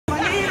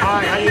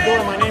Hi, how you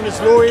doing? My name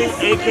is Louis,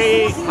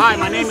 aka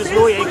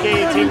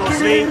Tino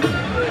C.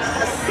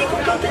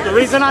 The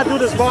reason I do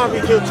this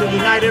barbecue to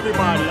unite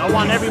everybody. I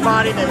want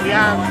everybody that we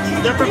have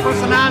different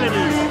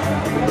personalities.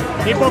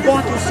 People are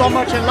going through so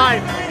much in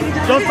life.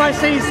 Just by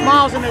seeing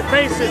smiles in their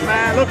faces,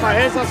 man, look, my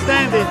heads are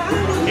standing.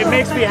 It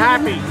makes me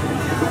happy.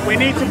 We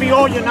need to be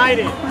all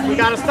united. We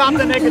got to stop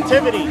the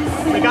negativity.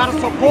 We got to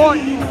support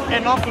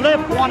and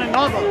uplift one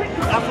another.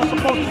 That's what's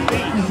supposed to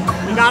be.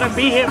 We got to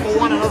be here for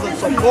one another,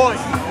 support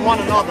one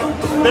another.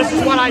 This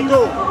is what I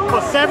do.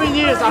 For 7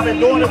 years, I've been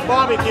doing this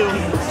barbecue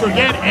to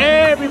get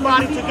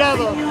everybody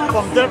together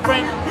from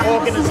different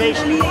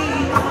organizations.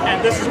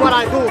 And this is what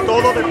I do.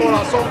 Todo de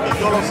corazón, que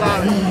yo lo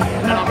sabe.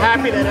 And I'm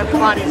happy that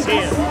everybody's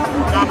here.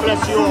 God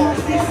bless you all.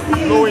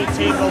 Louis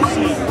Tino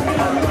C.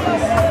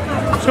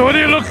 So what are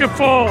you looking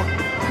for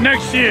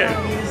next year?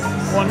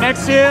 For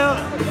next year,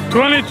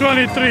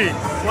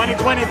 2023.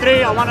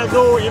 2023, I want to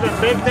do even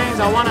big things.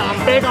 I'm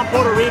big on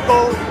Puerto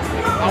Rico.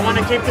 I want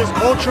to keep this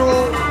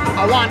cultural.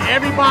 I want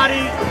everybody.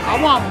 I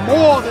want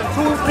more than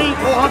 400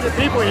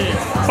 people here.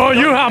 Oh,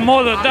 you have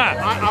more than that.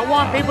 I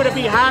want people to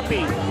be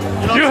happy.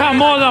 You have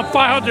more than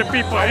 500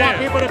 people here. I want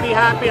people to be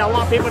happy. I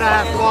want people to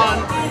have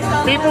fun.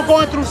 People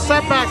going through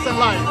setbacks in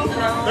life.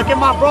 Look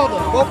at my brother.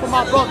 Both of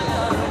my brothers.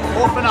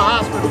 Both in the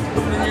hospital.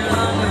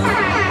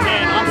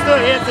 And I'm still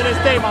here to this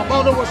day. My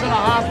mother was in the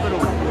hospital.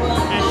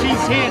 And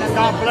she's here, and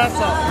God bless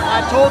her.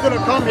 I told her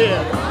to come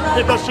here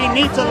because she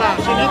needs to laugh.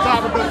 She needs to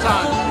have a good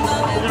time.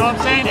 You know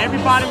what I'm saying?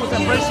 Everybody was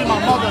embracing my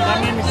mother.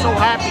 That made me so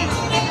happy.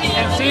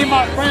 And seeing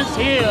my friends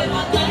here,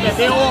 that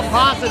they're all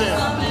positive.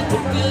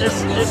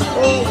 It's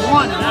all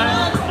one,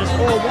 man. It's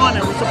all one,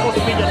 and we're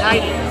supposed to be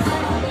united.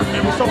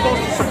 And we're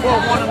supposed to support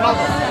one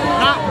another.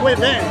 Not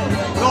within.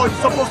 No,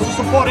 you're supposed to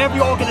support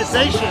every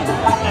organization.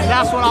 And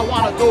that's what I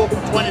want to do for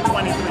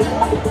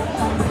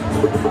 2023.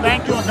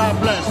 Thank you and God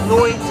bless.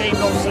 Louis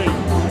Tino C.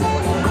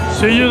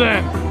 See you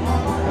then.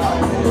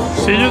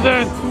 See you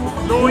then.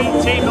 Louis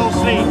Tino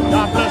C.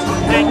 God bless you.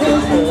 Thank you.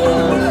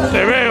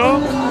 Te veo.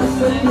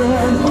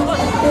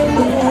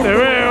 Te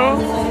veo.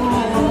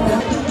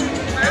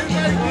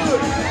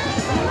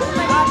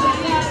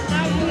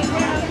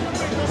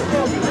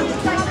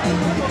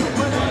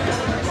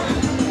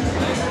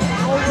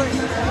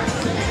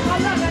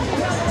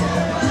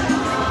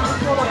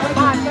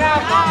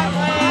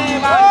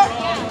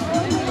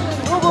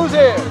 Who's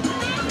here?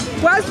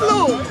 Where's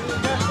Lou?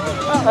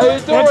 How you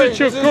doing? What did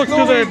you cook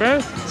today,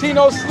 man?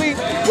 Tino Sleep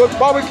with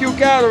Barbecue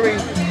Gallery.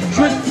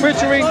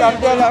 Featuring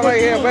Candela right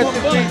here. Rest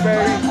in peace,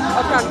 baby.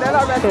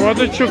 Candela, rest So what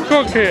did you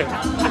cook here?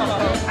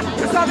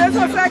 So this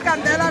was like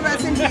Candela,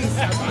 rest in peace.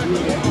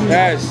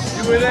 Yes.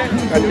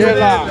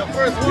 Candela.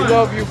 We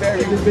love you,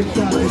 baby.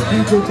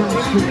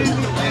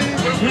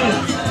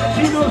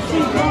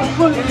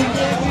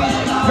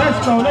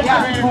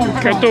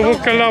 Que tú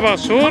busques la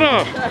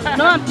basura.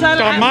 No, I'm trying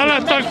to. Tan mala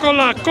están con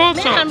las I'm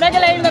cosas.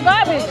 regulating the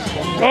garbage.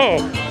 Oh,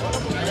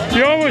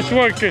 you're always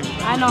working.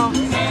 I know.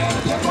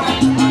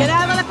 ¿Quieres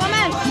algo de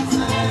comer?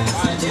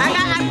 I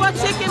brought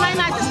chicken right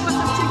now. I just put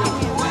some chicken.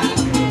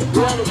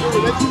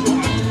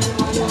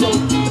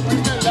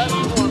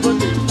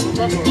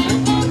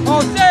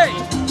 Jose!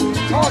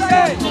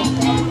 Jose!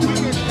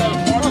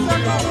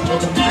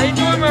 How you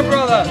doing, my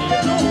brother?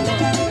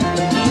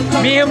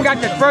 Me and him got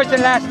the first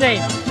and last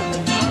name.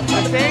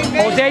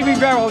 Jose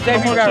Rivera, Jose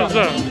How Rivera. much is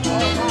that?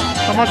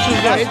 How much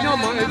is that? It's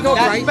no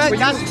right.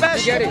 That's special.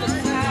 You get it.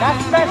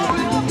 That's special.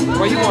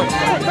 What you want?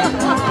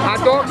 Hot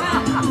dog?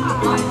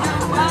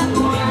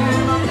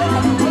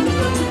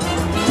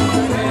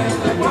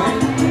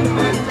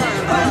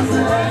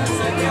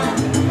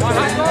 One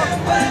hot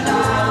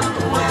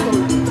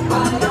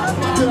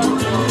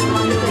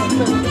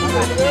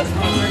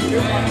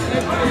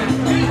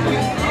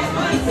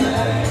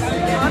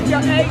I'm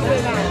your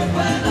agent now.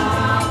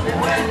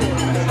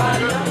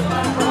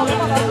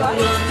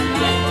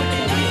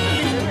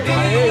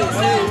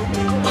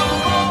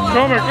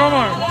 Come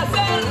on.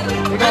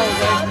 You go,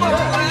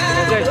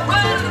 Jose.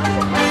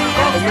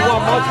 If you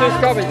want most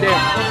stuff, it's there.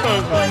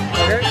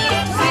 Okay?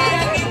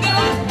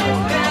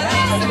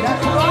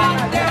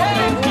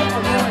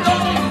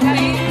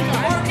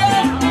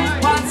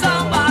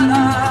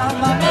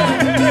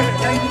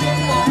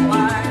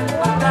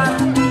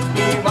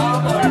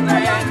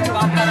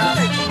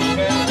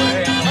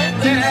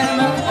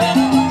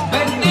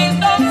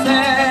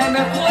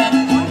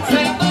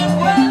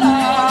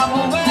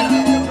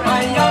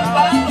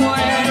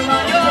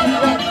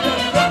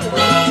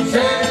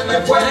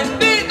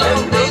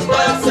 Bendito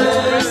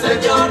el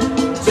Señor,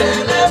 se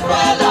le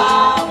fue la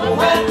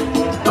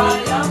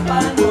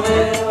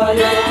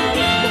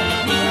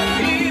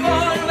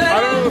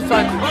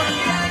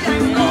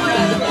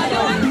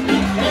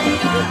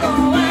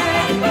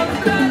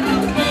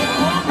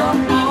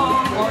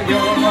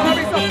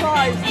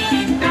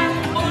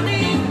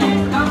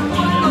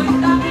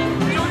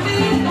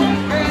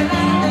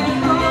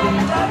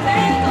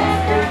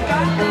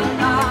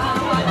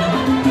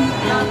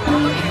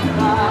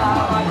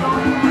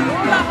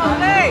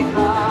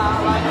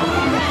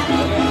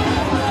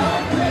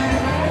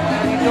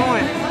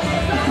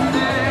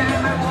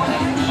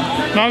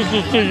Nice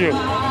to see you.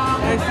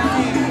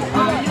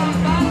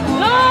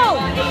 No!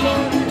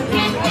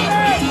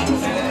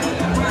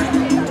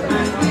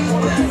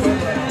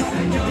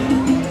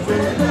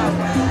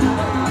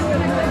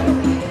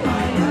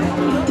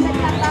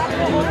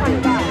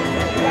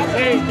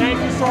 Hey, thank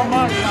you so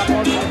much, my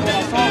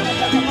corazón.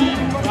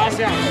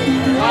 Gracias.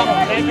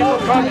 Vamos, thank you for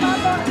coming.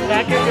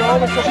 Thank you, you're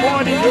always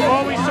supporting. You're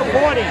always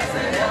supporting.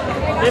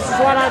 This is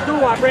what I do.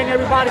 I bring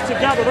everybody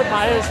together. Look,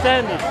 my head is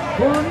standing.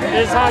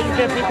 This is how you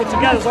get people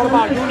together. It's all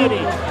about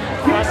unity.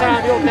 Gracias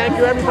a Dios. Thank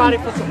you, everybody,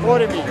 for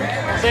supporting me.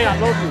 Say I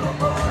love you.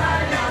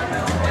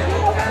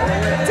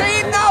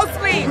 Team No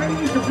Sleep.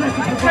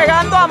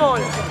 Entregando amor.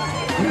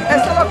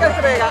 Eso es lo que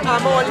entrega,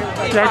 amor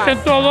y Ya que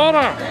paz. tú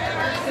adoras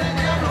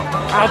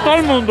a todo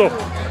el mundo.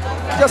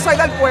 Yo soy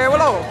del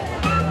pueblo.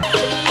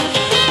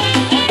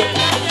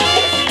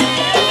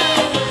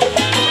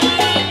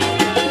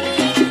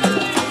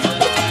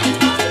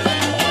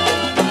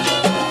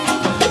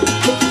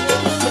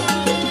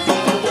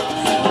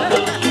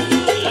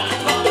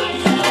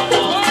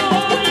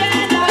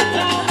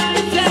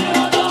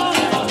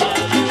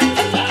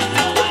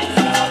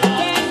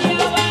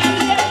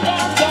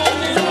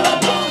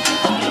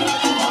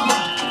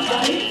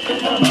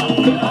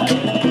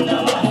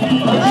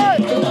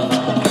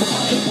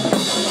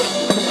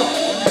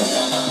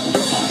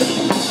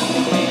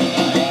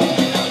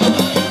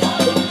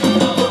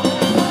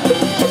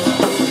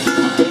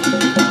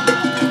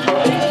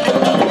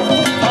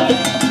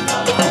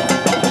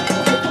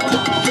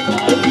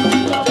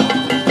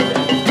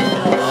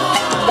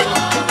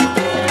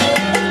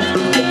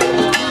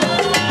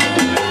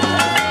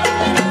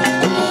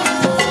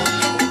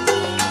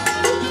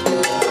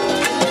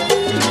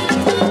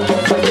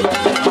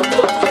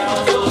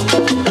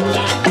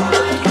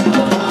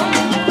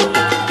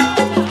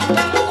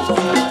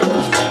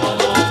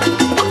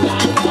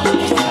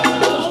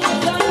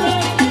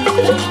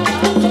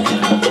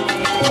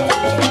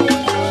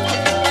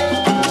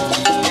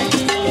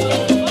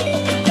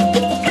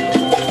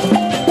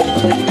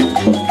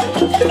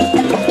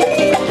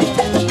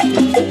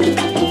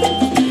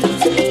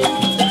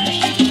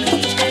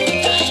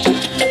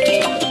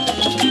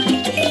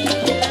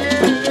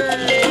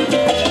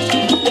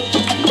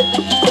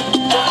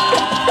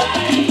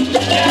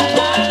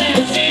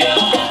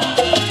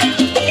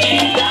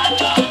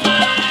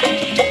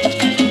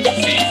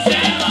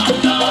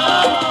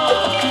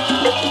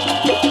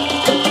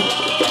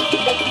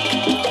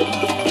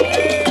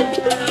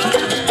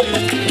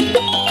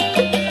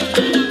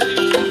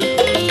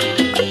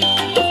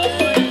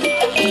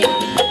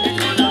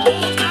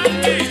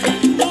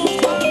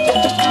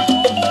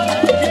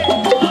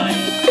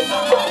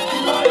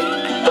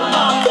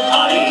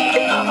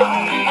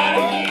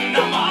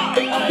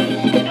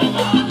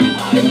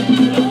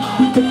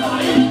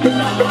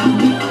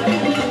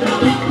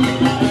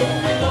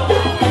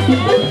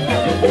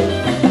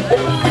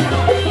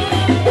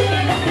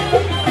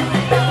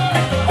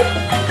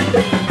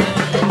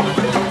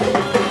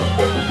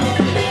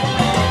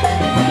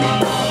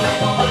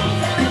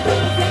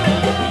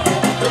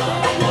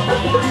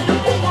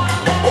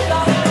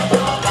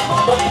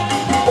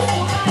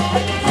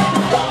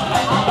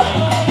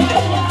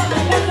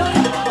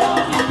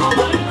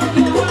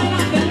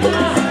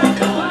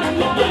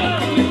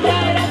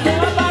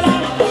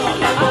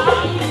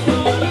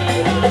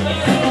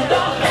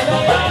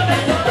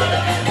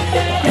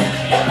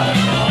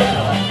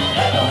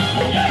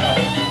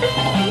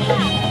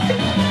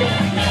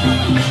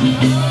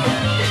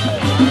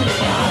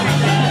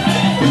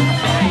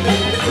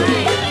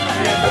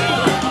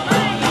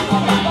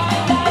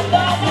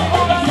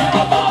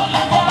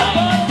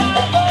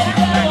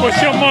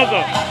 What's your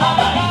mother?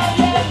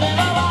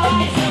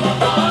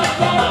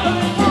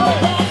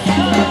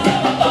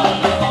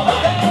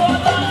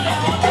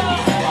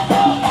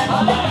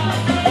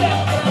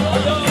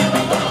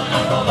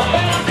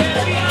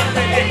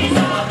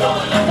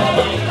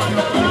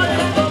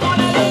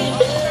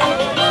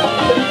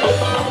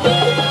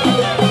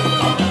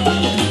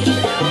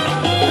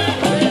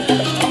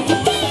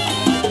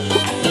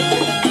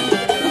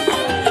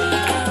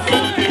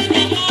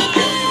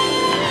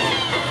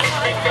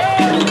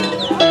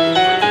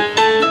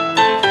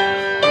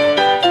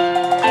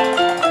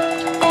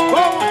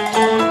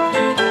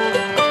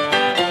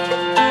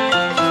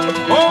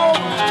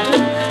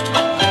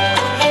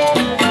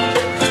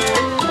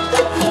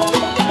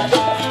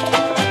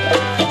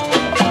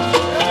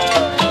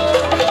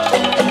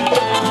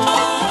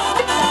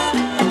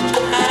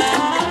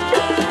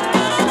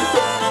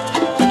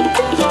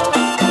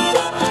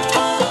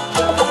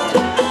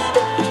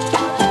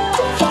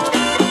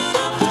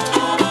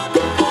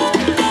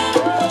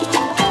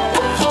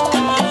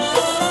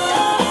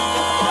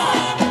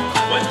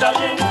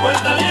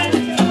 Cuenta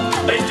bien,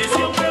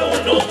 bendición que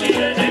uno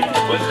tiene.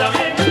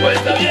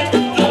 Cuenta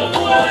bien, lo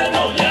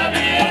bueno ya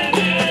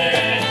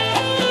viene.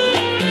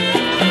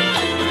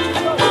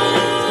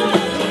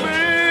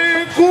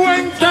 Me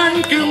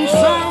cuentan que un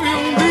sabio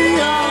un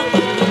día,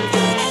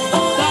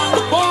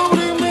 tan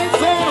pobre y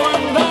misero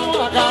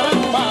andaba,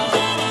 caramba,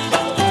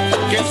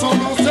 que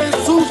solo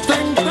se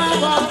sustentaba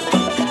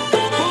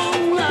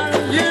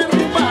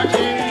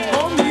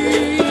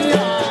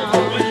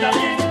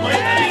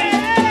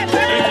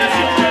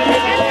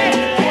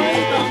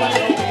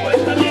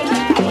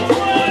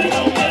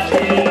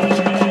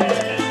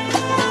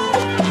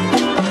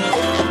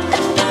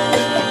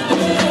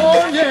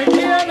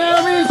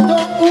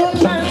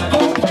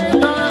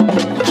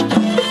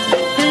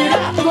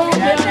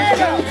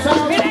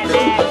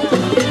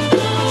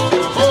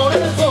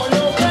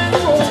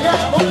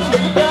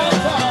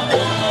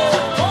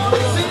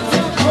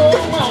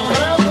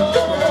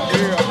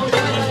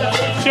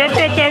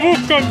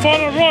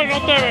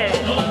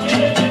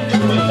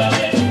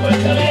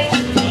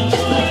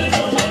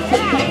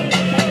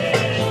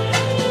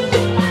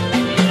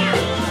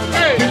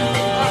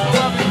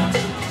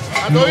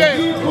 ¿todo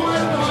bien?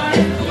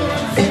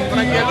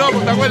 Frankie el Loco,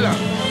 ¿te acuerdas?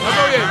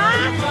 ¿Todo bien?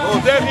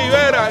 Jose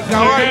Rivera, el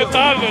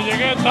caballo.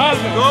 Llegué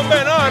tarde. No,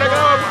 hombre, no, ahora que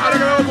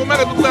vamos a comer,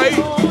 que tú estás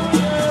ahí.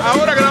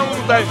 Ahora que vamos a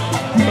estar ahí.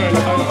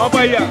 Vamos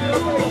para allá.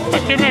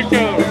 Aquí me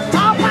quedo.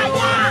 ¡Vamos para allá!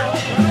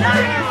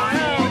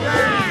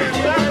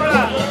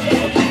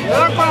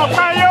 ¡Cuidado con los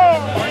callos!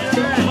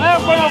 ¡Cuidado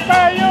con los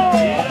callos!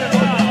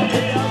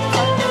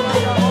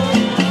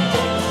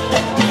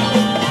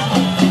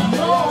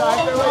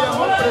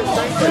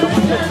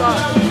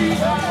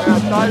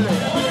 Buenas tardes.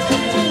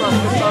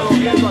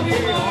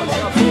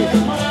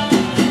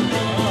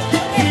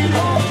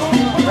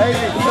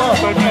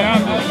 Estoy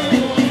mirando.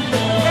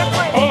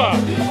 Hola.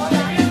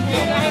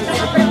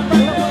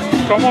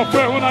 ¿Cómo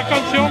fue una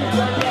canción?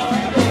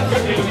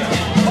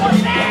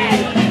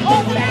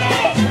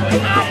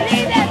 Así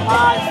de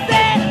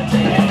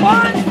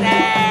Ponce,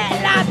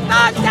 la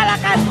Tocha, la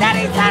Cantera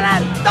y San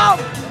Antón.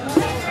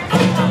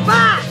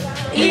 Va.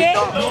 Y él,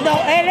 no,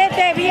 él es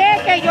de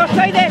Vieques, yo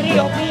soy de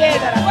Río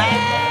Piedra.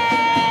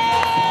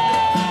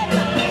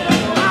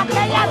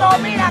 Aquella no,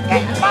 mira, que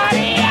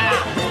María.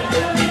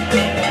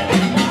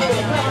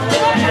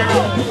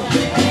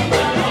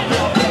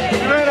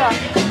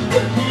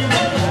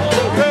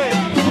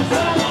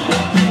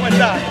 ¿Cómo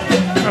estás?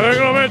 Me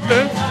alegro verte.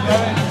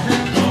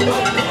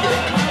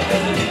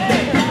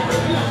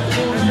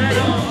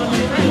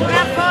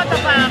 Una foto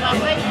para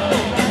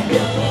Facebook.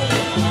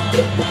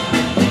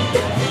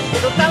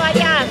 Tú estabas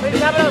allá, soy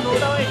sabroso, tú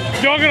estabas ahí.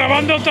 Yo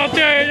grabando a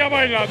ella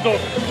bailando,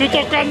 tú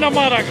tocando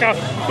maraca.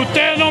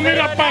 Ustedes no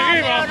miran para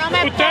arriba,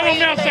 ustedes no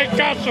me hacen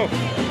caso.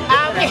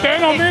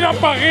 Ustedes no miran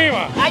para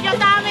arriba. Ah, yo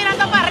estaba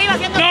mirando para arriba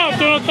haciendo. No,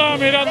 tú no estabas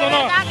mirando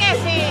nada. ¿Verdad que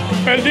sí?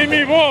 Perdí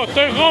mi voz,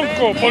 estoy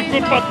ronco por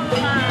culpa.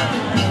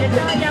 Te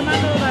estaba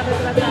llamando para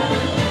retratar.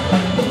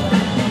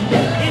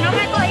 Y no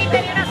me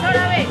cogiste ni una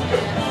sola vez.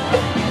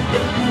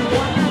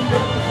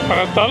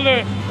 Para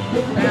cantarle.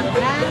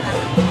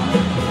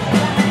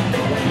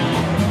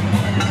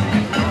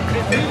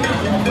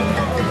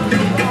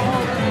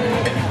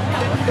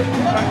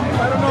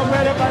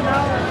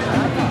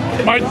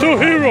 My two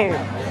heroes.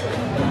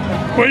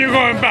 Where you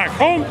going back?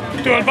 Home?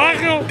 To El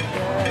Barrio?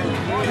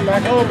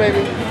 Back home,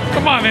 baby.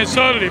 Come on, it's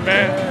early,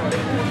 man.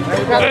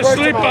 Let's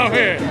sleep out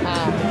here.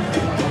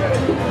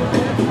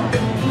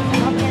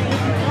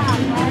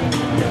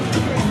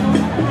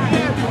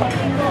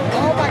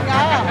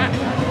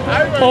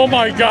 Oh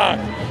my God.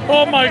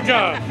 Oh my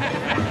God.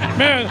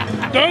 Man,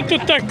 ¿dónde tú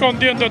estás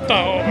escondiendo a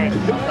esta joven?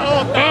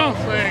 ¿Ah?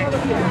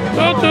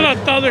 ¿Dónde tú la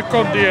estás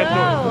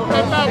escondiendo?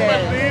 Está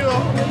perdido.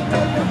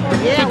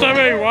 ¿Tú te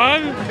ves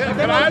igual?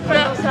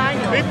 Gracias.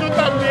 ¿Y tú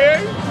también?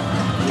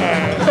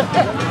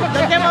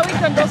 No te hemos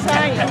visto en 2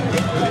 años.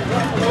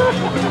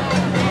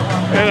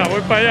 Mira,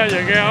 voy para allá,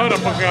 llegué ahora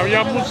porque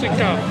había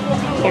música,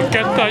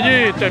 orquesta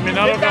allí y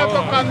terminaron ¿Qué estaba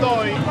ahora. tocando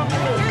hoy?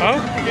 ¿Ah?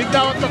 ¿Qué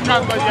estaba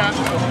tocando allá?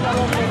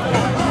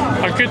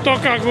 Aquí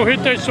toca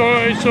agujita y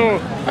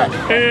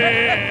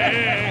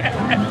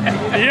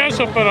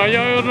eso, pero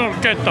allá hay una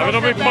orquesta, pero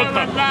no me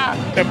importa,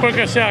 después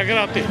que sea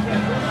gratis.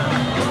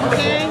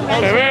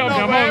 Te veo, mi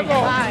amor.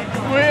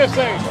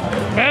 Cuídese.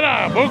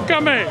 Mira,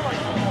 búscame.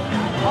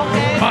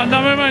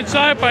 Mándame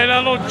mensaje para ir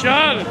a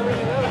lonchar. Ok,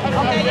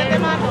 yo te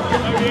mando.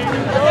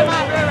 Yo te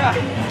mando.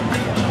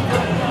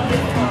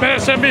 Pero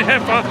esa es mi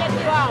jefa.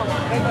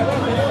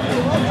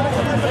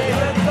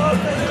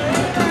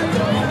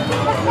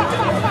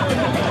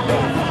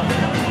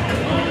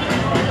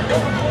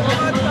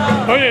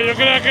 Oye, yo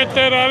creía que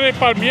este era de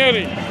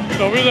Palmieri.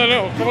 Lo vi de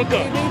lejos. ¿Cómo está?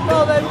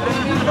 Primito del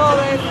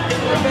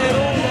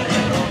Perú.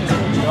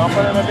 Vamos a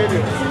poner el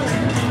vídeo.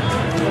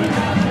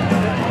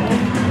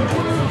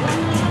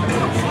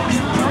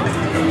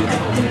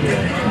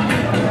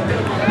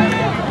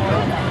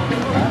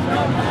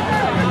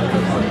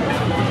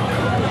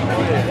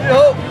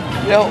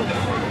 Yo.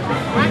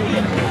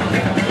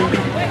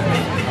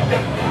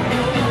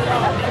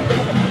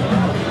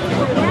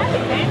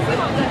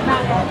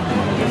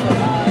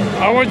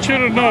 I want you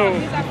to know.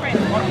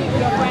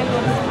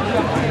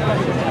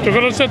 ¿Tú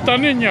conoces a esta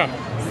niña?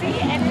 Sí,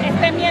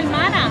 esta es mi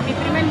hermana, mi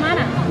prima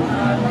hermana.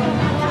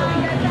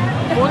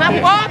 ¡Una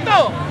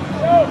foto!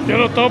 Yo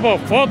no tomo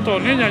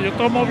fotos, niña, yo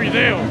tomo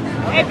video.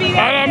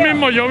 Ahora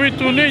mismo yo vi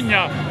tu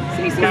niña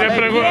y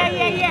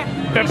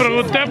le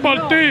pregunté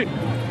por ti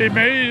y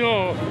me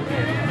dijo,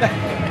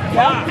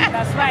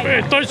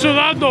 estoy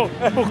sudando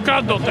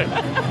buscándote.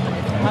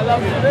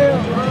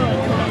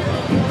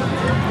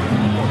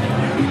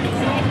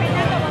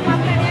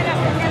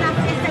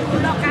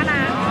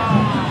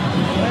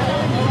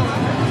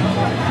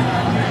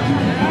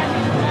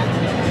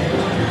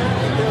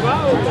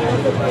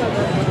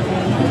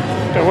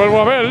 Te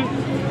vuelvo a ver.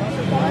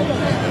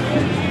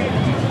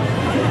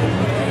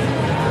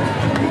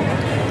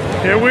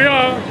 Here we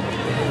are.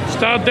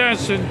 Start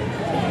dancing.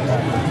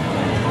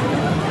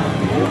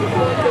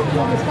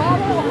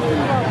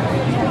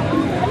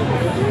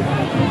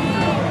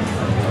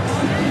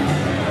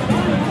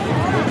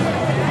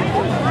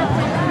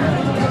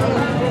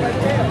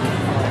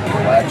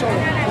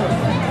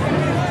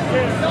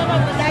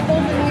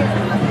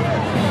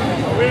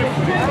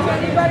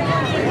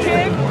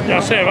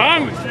 Ya se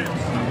van.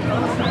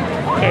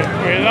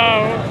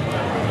 Cuidado.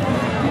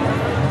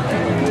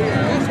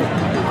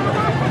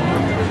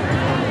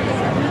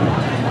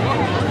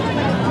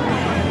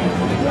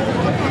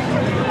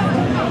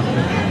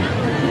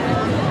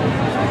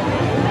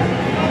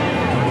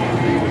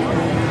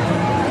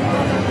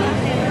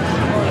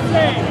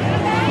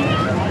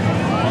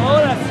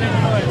 Hola,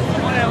 señor.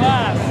 ¿Cómo le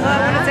va?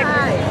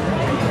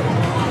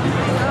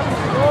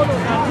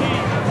 Todos aquí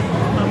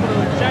a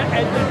aprovechar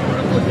este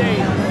beautiful day.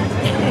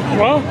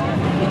 Well,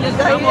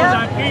 Estamos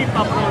aquí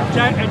para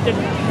aprovechar este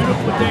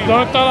beautiful day.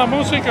 ¿dónde está la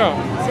música?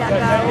 Se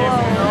acabó.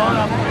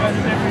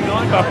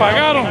 ¿La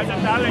apagaron?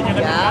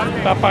 Ya.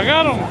 ¿La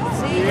apagaron?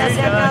 Sí, ya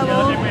se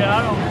acabó.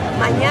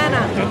 Mañana.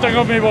 Yo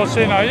tengo mi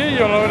bocina ahí,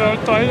 yo lo hubiera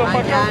traído para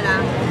acá.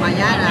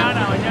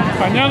 Mañana.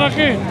 ¿Mañana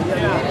aquí? Y el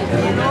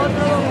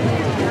otro.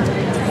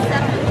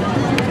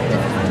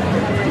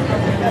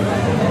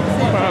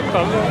 Buenas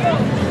tardes.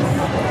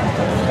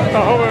 Esta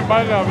joven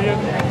baila bien.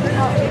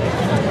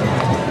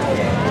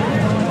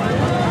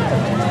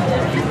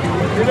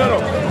 Dímelo.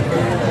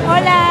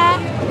 Hola.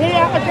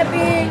 Mira, José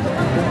Pín.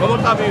 ¿Cómo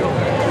está, amigo?